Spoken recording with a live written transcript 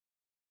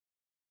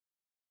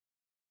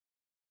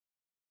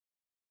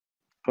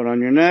Put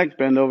on your neck,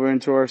 bend over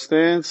into our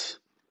stance,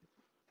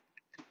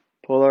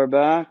 pull our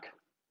back,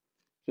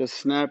 just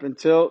snap and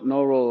tilt,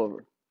 no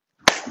rollover.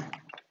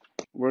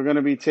 We're going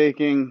to be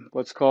taking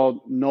what's called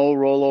no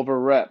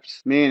rollover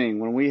reps, meaning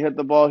when we hit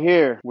the ball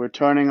here, we're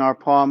turning our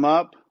palm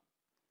up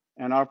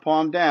and our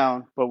palm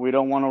down, but we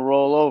don't want to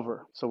roll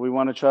over. So we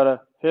want to try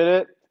to hit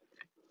it,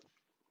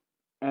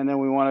 and then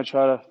we want to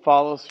try to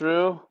follow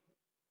through,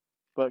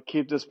 but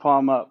keep this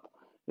palm up.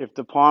 If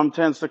the palm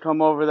tends to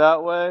come over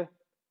that way,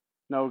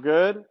 no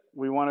good.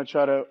 We want to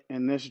try to,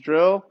 in this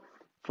drill,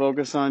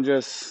 focus on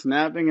just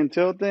snapping and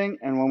tilting,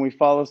 and when we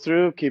follow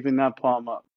through, keeping that palm up.